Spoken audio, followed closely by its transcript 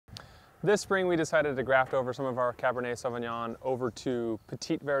This spring we decided to graft over some of our Cabernet Sauvignon over to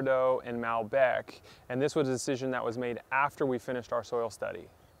Petit Verdot and Malbec, and this was a decision that was made after we finished our soil study.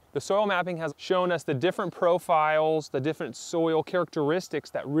 The soil mapping has shown us the different profiles, the different soil characteristics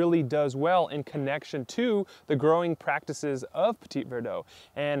that really does well in connection to the growing practices of Petit Verdot.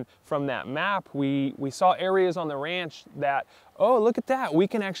 And from that map, we saw areas on the ranch that, oh, look at that, we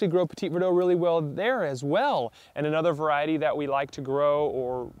can actually grow Petit Verdot really well there as well. And another variety that we like to grow,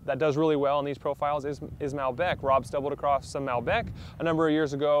 or that does really well in these profiles, is Malbec. Rob stumbled across some Malbec a number of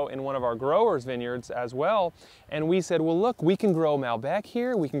years ago in one of our growers' vineyards as well. And we said, well, look, we can grow Malbec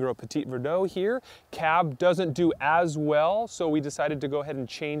here, we can grow Petit Verdot here. Cab doesn't do as well, so we decided to go ahead and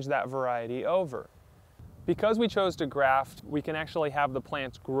change that variety over. Because we chose to graft, we can actually have the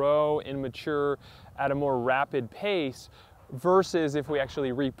plants grow and mature at a more rapid pace versus if we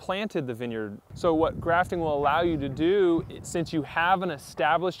actually replanted the vineyard. So what grafting will allow you to do, since you have an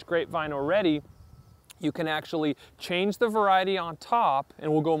established grapevine already, you can actually change the variety on top,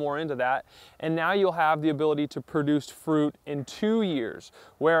 and we'll go more into that, and now you'll have the ability to produce fruit in 2 years,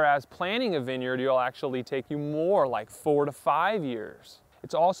 whereas planting a vineyard, you'll actually take you more, like 4 to 5 years.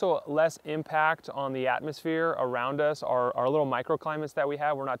 It's also less impact on the atmosphere around us, our little microclimates that we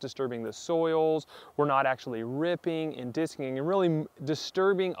have. We're not disturbing the soils, we're not actually ripping and disking and really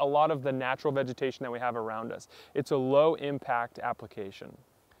disturbing a lot of the natural vegetation that we have around us. It's a low impact application.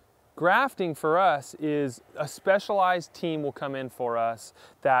 Grafting for us is a specialized team will come in for us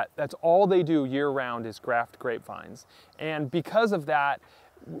that's all they do year round is graft grapevines. And because of that,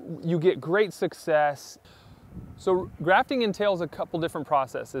 you get great success. So grafting entails a couple different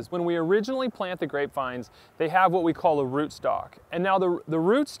processes. When we originally plant the grapevines, they have what we call a rootstock. And now the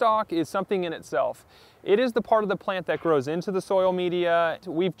rootstock is something in itself. It is the part of the plant that grows into the soil media.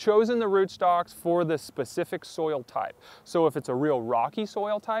 We've chosen the rootstocks for the specific soil type. So if it's a real rocky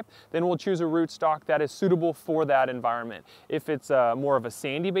soil type, then we'll choose a rootstock that is suitable for that environment. If it's more of a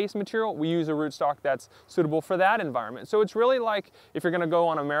sandy-based material, we use a rootstock that's suitable for that environment. So it's really like if you're gonna go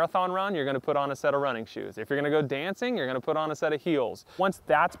on a marathon run, you're gonna put on a set of running shoes. If you're gonna go dancing, you're gonna put on a set of heels. Once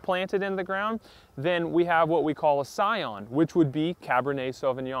that's planted in the ground, then we have what we call a scion, which would be Cabernet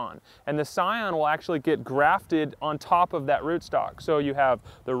Sauvignon. And the scion will actually get grafted on top of that rootstock. So you have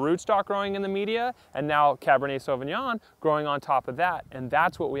the rootstock growing in the media, and now Cabernet Sauvignon growing on top of that. And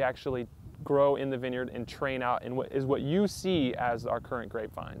that's what we actually grow in the vineyard and train out, and what is what you see as our current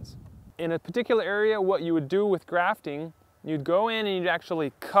grapevines. In a particular area, what you would do with grafting, you'd go in and you'd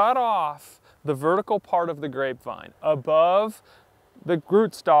actually cut off the vertical part of the grapevine above the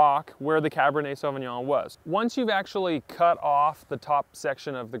rootstock where the Cabernet Sauvignon was. Once you've actually cut off the top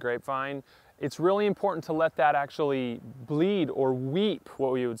section of the grapevine, it's really important to let that actually bleed or weep,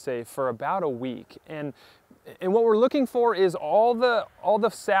 what we would say, for about a week. And what we're looking for is all the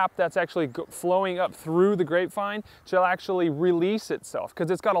sap that's actually flowing up through the grapevine to actually release itself, because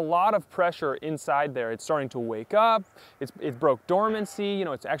it's got a lot of pressure inside there. It's starting to wake up, it broke dormancy, you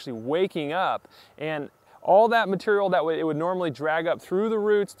know, it's actually waking up. And all that material that it would normally drag up through the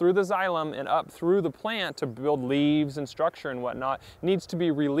roots, through the xylem, and up through the plant to build leaves and structure and whatnot needs to be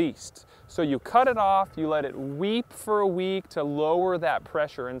released. So you cut it off, you let it weep for a week to lower that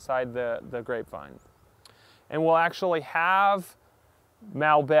pressure inside the grapevine. And we'll actually have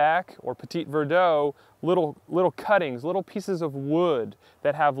Malbec or Petit Verdot, little cuttings, little pieces of wood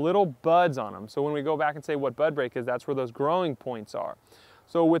that have little buds on them. So when we go back and say what bud break is, that's where those growing points are.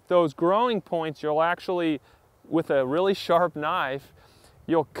 So with those growing points, you'll actually, with a really sharp knife,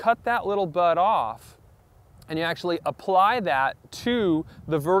 you'll cut that little bud off, and you actually apply that to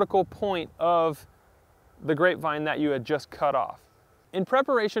the vertical point of the grapevine that you had just cut off. In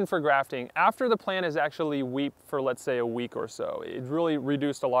preparation for grafting, after the plant is actually weeped for, let's say, a week or so, it really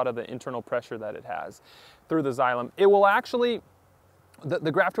reduced a lot of the internal pressure that it has through the xylem. It will actually,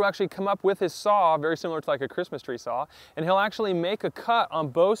 the grafter will actually come up with his saw, very similar to like a Christmas tree saw, and he'll actually make a cut on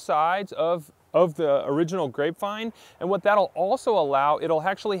both sides of the original grapevine. And what that'll also allow, it'll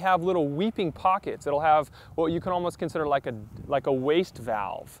actually have little weeping pockets. It'll have what you can almost consider like a waste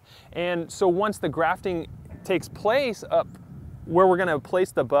valve. And so once the grafting takes place up where we're going to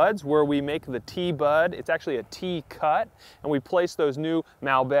place the buds, where we make the T bud, it's actually a T cut, and we place those new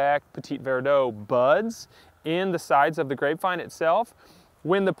Malbec, Petit Verdot buds in the sides of the grapevine itself.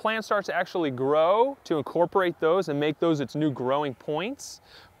 When the plant starts to actually grow, to incorporate those and make those its new growing points,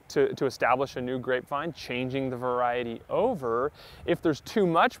 to establish a new grapevine, changing the variety over. If there's too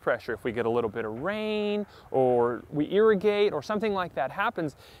much pressure, if we get a little bit of rain or we irrigate or something like that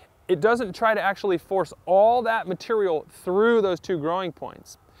happens, it doesn't try to actually force all that material through those two growing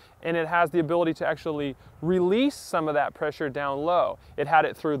points. and it has the ability to actually release some of that pressure down low. It had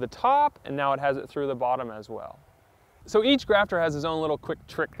it through the top, and now it has it through the bottom as well. So each grafter has his own little quick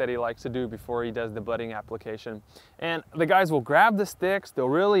trick that he likes to do before he does the budding application. And the guys will grab the sticks, they'll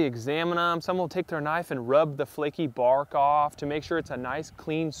really examine them. Some will take their knife and rub the flaky bark off to make sure it's a nice,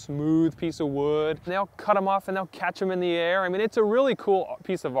 clean, smooth piece of wood. And they'll cut them off and they'll catch them in the air. I mean, it's a really cool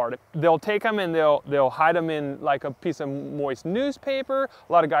piece of art. They'll take them and they'll hide them in like a piece of moist newspaper.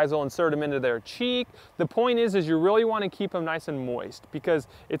 A lot of guys will insert them into their cheek. The point is you really want to keep them nice and moist because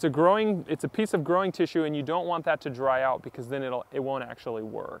it's a piece of growing tissue, and you don't want that to dry out because then it won't actually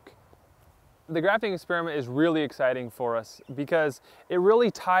work. The grafting experiment is really exciting for us because it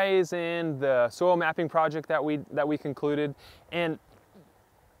really ties in the soil mapping project that we concluded, and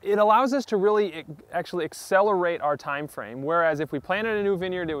it allows us to really actually accelerate our time frame. Whereas if we planted a new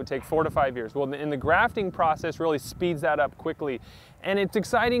vineyard, it would take 4 to 5 years. Well, in the grafting process really speeds that up quickly, and it's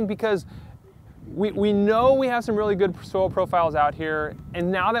exciting because we know we have some really good soil profiles out here,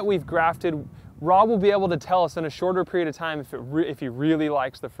 and now that we've grafted, Rob will be able to tell us in a shorter period of time if he really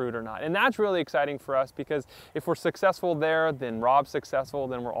likes the fruit or not. And that's really exciting for us because if we're successful there, then Rob's successful,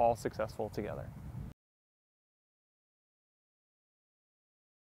 then we're all successful together.